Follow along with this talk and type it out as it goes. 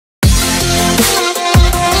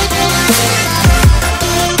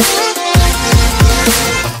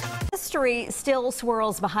story still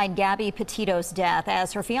swirls behind Gabby Petito's death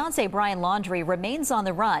as her fiance Brian Laundrie remains on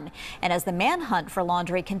the run. And as the manhunt for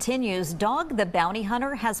Laundrie continues, Dog the Bounty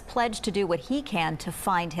Hunter has pledged to do what he can to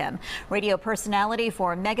find him. Radio personality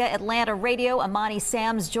for Mega Atlanta Radio, Amani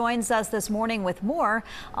Sams, joins us this morning with more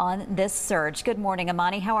on this search. Good morning,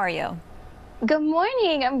 Amani. How are you? Good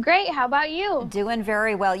morning. I'm great. How about you? Doing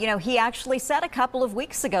very well. You know, he actually said a couple of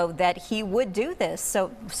weeks ago that he would do this. So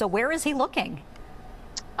where is he looking?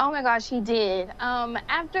 Oh my gosh, he did.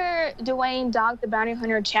 After Dwayne Dog the Bounty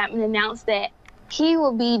Hunter Chapman announced that he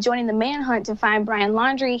will be joining the manhunt to find Brian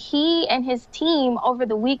Laundrie, he and his team over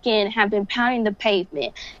the weekend have been pounding the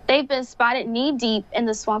pavement. They've been spotted knee-deep in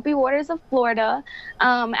the swampy waters of Florida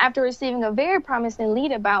after receiving a very promising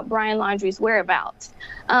lead about Brian Laundrie's whereabouts.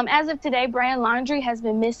 As of today, Brian Laundrie has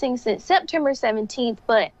been missing since September 17th,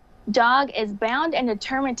 but Dog is bound and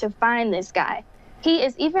determined to find this guy. He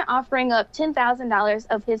is even offering up $10,000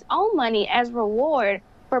 of his own money as reward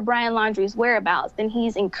for Brian Laundrie's whereabouts, and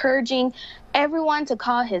he's encouraging everyone to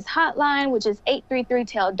call his hotline, which is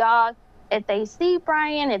 833-TELL-DOG, if they see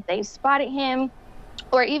Brian, if they've spotted him,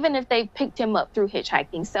 or even if they've picked him up through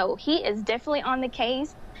hitchhiking. So he is definitely on the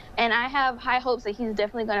case, and I have high hopes that he's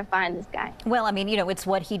definitely going to find this guy. Well, I mean, you know, it's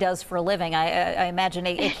what he does for a living. I imagine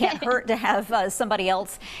it can't hurt to have somebody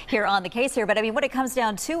else here on the case here. But I mean, when it comes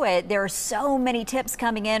down to it, there are so many tips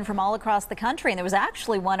coming in from all across the country. And there was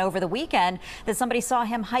actually one over the weekend that somebody saw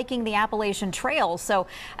him hiking the Appalachian Trail. So,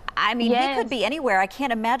 I mean, yes, he could be anywhere. I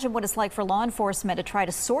can't imagine what it's like for law enforcement to try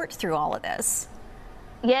to sort through all of this.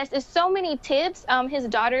 Yes, it's so many tips. His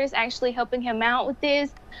daughter is actually helping him out with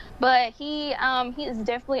this, but he is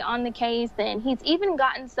definitely on the case, and he's even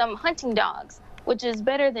gotten some hunting dogs, which is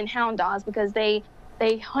better than hound dogs because they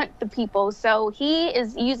hunt the people. So he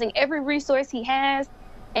is using every resource he has,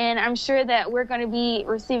 and I'm sure that we're going to be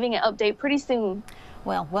receiving an update pretty soon.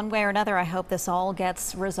 Well, one way or another, I hope this all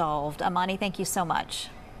gets resolved. Amani, thank you so much.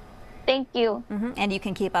 Thank you. And you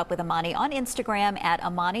can keep up with Amani on Instagram at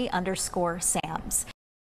Amani_Sams.